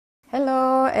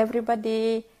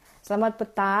everybody, selamat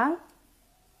petang.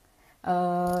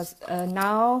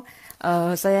 Now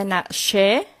saya nak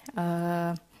share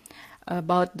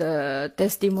about the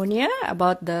testimonial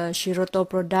about the SHIRUTO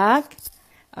product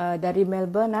dari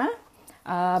Melbourne.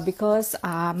 Because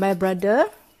my brother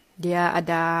dia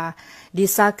ada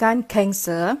disahkan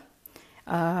cancer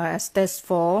stage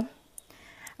 4.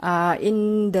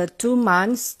 In the 2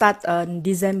 months start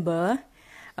December.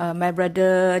 My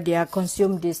brother dia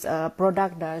consume this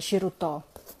product, the SHIRUTO.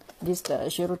 This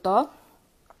SHIRUTO,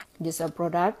 this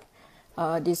product,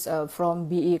 this from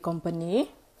BE company,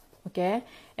 okay.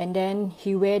 And then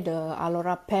he wear the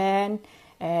AULORA pants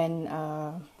and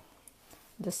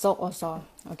the sock also,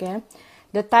 okay.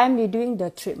 The time we doing the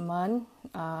treatment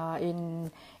in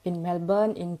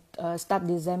Melbourne in start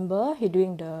December, he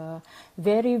doing the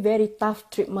very tough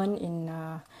treatment in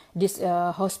this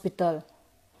hospital.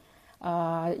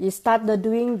 He started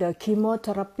doing the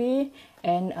chemotherapy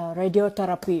and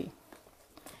radiotherapy.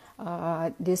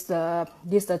 This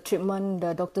treatment,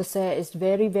 the doctor said, is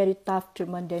very tough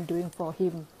treatment they're doing for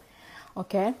him.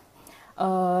 Okay,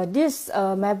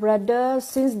 my brother,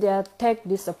 since they take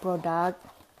this product,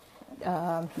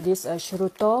 this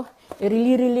SHIRUTO, it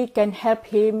really can help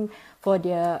him for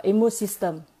their immune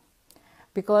system.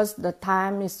 Because the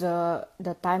time is the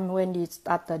time when he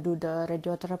start to do the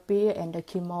radiotherapy and the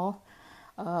chemo.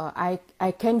 I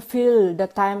can feel the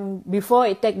time before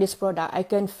I take this product. I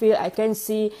can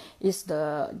see is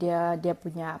dia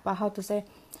punya apa, how to say,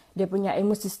 dia punya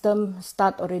immune system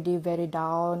start already very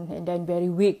down and then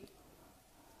very weak.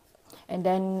 And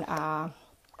then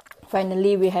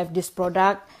finally we have this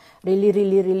product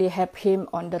really help him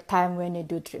on the time when he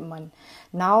do treatment.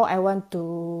 Now I want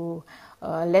to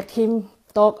let him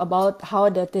talk about how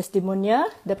the testimonial,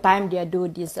 the time they do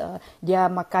this,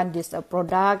 dia makan this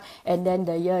product, and then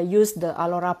they use the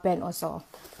AULORA pants also.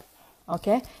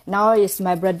 Okay, now is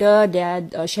my brother, they are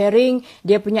sharing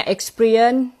dia punya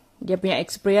experience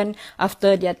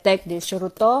after they take the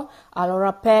SHIRUTO,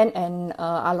 AULORA pants and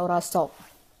AULORA sock.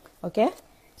 Okay.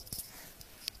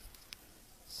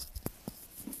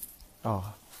 Oh,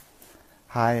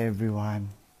 hi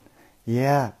everyone.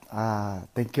 Yeah,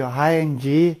 thank you. Hi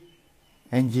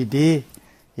NGD,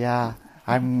 yeah,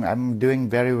 I'm doing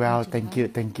very well. Thank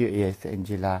you. Yes,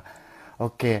 Angela.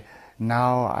 Okay,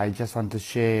 now I just want to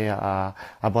share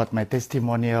about my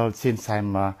testimonial since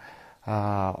I'm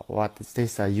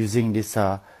using this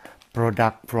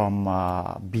product from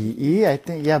BE, I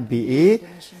think. Yeah, BE.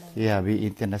 Yeah, BE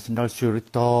International,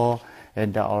 SHIRUTO,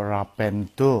 and the AULORA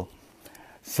pen too.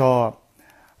 So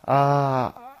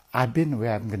I've been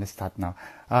where I'm gonna start now.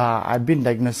 I've been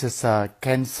diagnosed as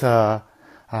cancer.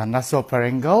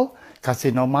 Nasopharyngeal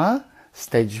carcinoma,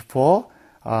 stage 4,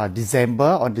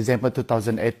 December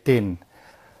 2018.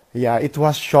 Yeah, it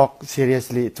was shock.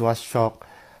 Seriously, it was shock.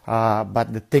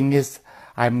 But the thing is,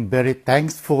 I'm very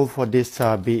thankful for this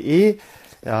BE,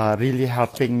 really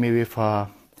helping me with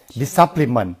this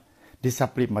supplement, the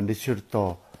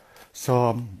SHIRUTO.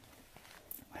 So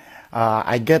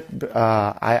I've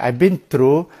been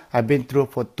through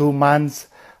for 2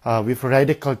 months. With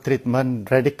radical treatment,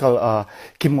 radical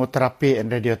chemotherapy and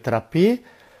radiotherapy.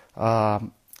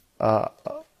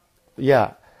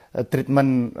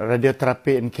 Treatment,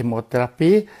 radiotherapy and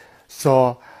chemotherapy.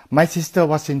 So my sister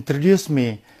was introduced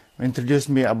me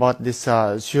about this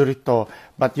SHIRUTO.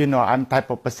 But you know, I'm type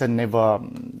of person never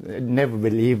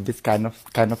believe this kind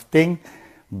of thing.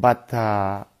 But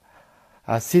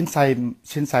since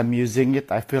I'm using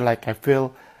it, I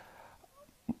feel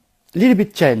little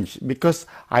bit change, because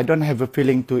I don't have a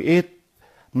feeling to eat.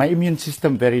 My immune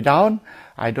system very down.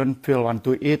 I don't feel want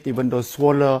to eat, even though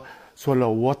swallow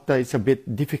water is a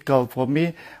bit difficult for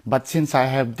me. But since I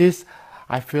have this,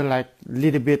 I feel like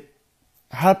little bit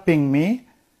helping me.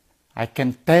 I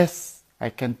can taste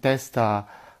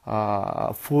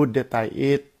food that I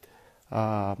eat,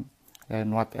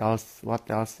 and what else?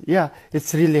 Yeah,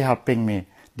 it's really helping me,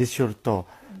 this SHIRUTO.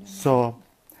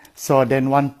 So then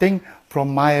one thing,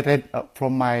 from my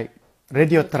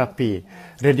radiotherapy,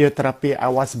 I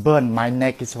was burned. My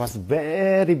neck was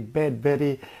very bad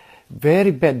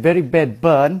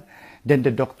burn. Then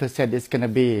the doctor said it's gonna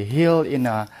be healed in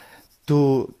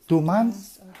 2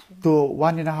 months to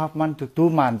 1.5 months to 2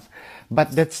 months.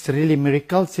 But that's really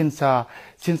miracle since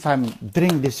I'm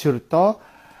drinking this SHIRUTO.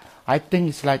 I think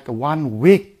it's like 1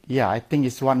 week. Yeah, I think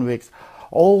it's 1 week.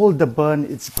 All the burn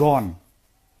is gone.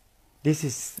 This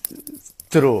is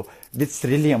true. It's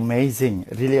really amazing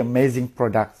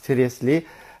product. Seriously,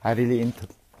 I really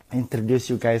introduce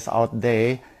you guys out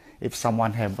there. If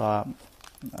someone have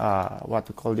what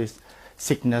we call this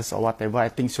sickness or whatever, I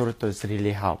think SHIRUTO is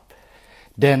really help.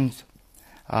 Then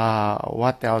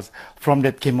what else? From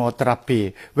that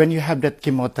chemotherapy. When you have that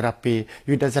chemotherapy,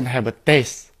 you doesn't have a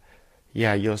taste.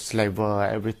 Yeah, your saliva,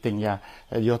 everything. Yeah,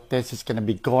 your taste is gonna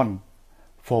be gone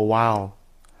for a while.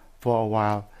 For a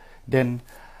while. Then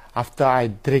after I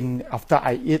drink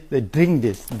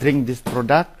this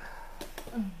product,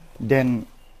 then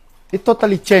it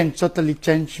totally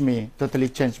changed me.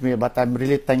 But I'm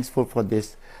really thankful for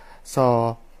this.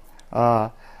 So,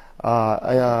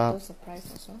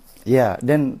 surprised also. yeah.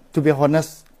 Then to be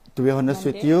honest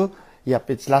with you, yep,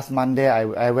 it's last Monday.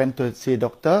 I went to see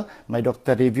doctor. My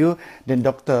doctor review. Then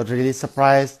doctor really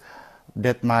surprised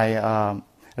that my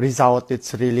result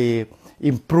it's really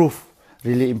improved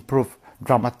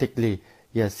dramatically.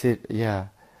 Yes, yeah.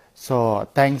 So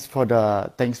thanks for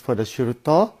the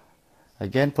SHIRUTO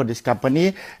again for this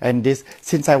company. And this,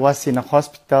 since I was in a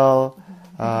hospital,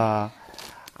 I'm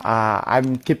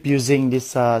keep using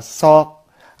this sock.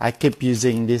 I keep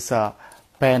using this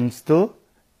pants too.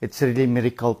 It's really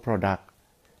miracle product.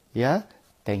 Yeah,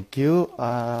 thank you.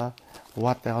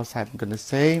 What else I'm gonna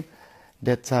say?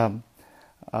 That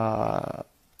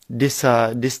this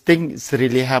thing is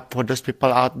really help for those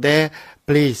people out there.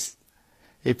 Please,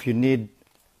 if you need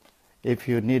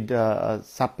a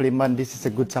supplement, this is a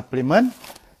good supplement.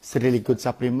 It's a really good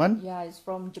supplement. Yeah, it's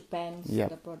from Japan. Yep.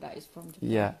 The product is from Japan.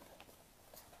 Yeah.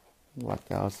 What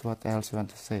else you want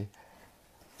to say?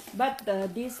 But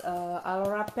this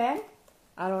Aulora pen,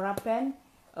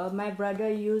 my brother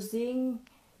using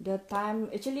the time.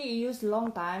 Actually, he used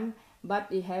long time, but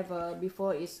he have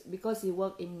before is because he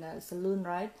work in a saloon,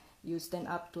 right? You stand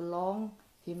up too long.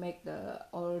 He make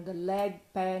all the leg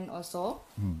pain also.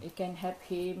 It can help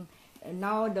him. And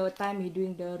now the time he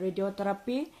doing the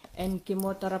radiotherapy and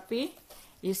chemotherapy,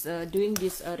 is doing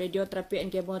this radiotherapy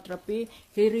and chemotherapy.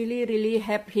 He really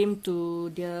help him to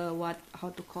the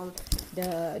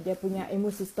dia punya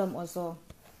immune system also.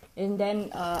 And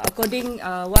then according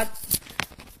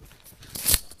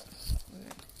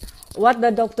what the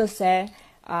doctor said,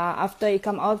 after he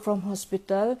come out from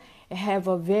hospital, he have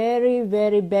a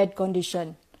very bad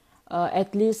condition,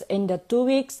 at least in the 2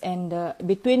 weeks and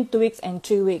between 2 weeks and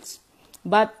 3 weeks.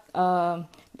 But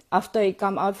after he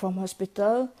come out from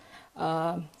hospital,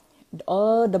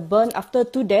 all the burn after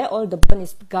 2 days, all the burn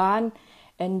is gone.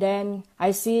 And then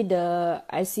I see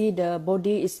the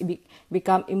body is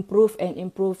become improve.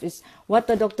 Is what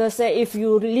the doctor say. If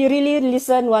you really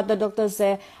listen what the doctor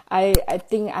say, I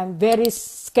think I'm very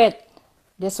scared.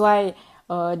 That's why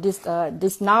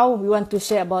this now we want to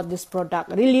share about this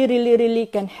product. Really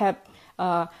can help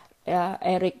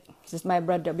Eric. This is my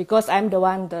brother, because I'm the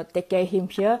one that take care of him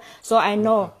here. So I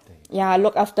know,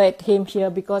 look after him here,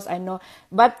 because I know.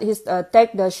 But he's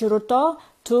take the SHIRUTO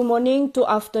 2 morning, 2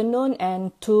 afternoon,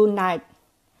 and 2 night.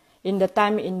 In the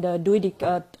time in the doing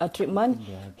the treatment,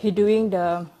 he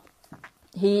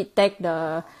take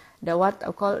the what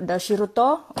I call the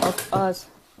SHIRUTO of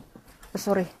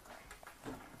sorry.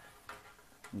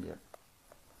 Yeah.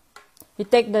 He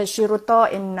take the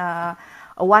SHIRUTO in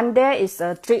 1 day is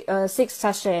 6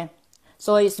 sachet.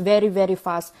 So it's very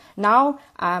fast. Now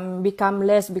become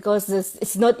less because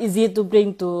it's not easy to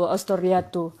bring to Australia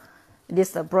to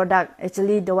this product.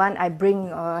 Actually, the one I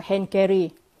bring hand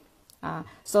carry.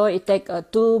 So it take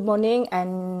 2 morning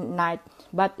and night,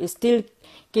 but it's still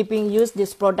keeping use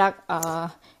this product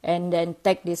and then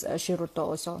take this SHIRUTO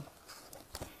also.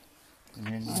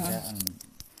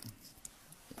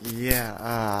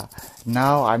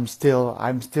 Now I'm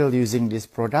still using this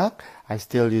product. I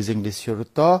still using this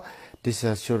SHIRUTO. This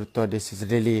SHIRUTO, this is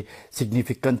really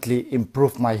significantly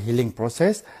improved my healing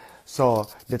process. So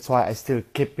that's why I still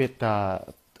keep it,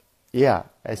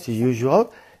 as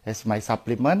usual, as my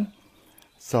supplement.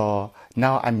 So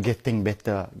now I'm getting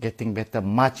better,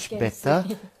 much better,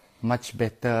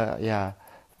 yeah,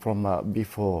 from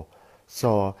before.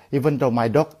 So even though my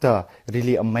doctor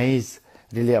really amazed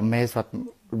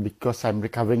because I'm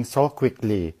recovering so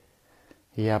quickly.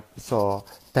 Yep. So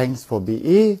thanks for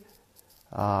BE.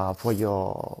 For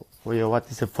your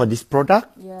for this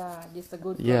product. Yeah, this is a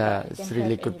good product. Yeah, it's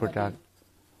really good product.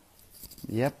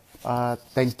 Yep.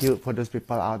 Thank you for those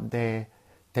people out there.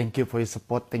 Thank you for your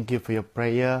support. Thank you for your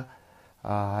prayer.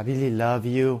 I really love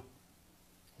you.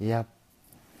 Yep.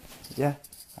 Yeah.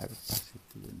 I will pass it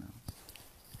to you now.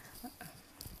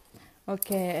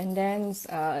 Okay, and then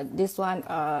this one,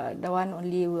 the one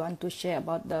only we want to share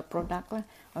about the product.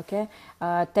 Okay,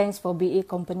 thanks for BE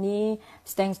company.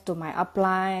 Thanks to my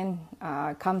upline.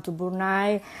 Come to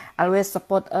Brunei, always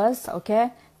support us.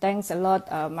 Okay, thanks a lot.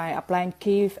 My upline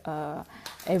Keith,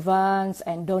 Evans,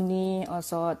 and Donnie.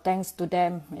 Also, thanks to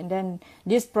them. And then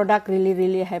this product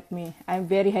really helped me. I'm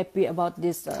very happy about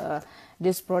this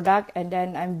this product, and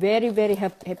then I'm very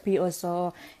happy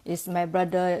also is my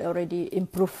brother already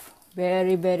improved,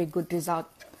 very good result.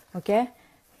 Okay,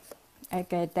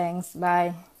 thanks,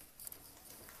 bye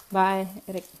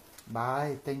Eric.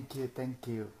 Bye, thank you.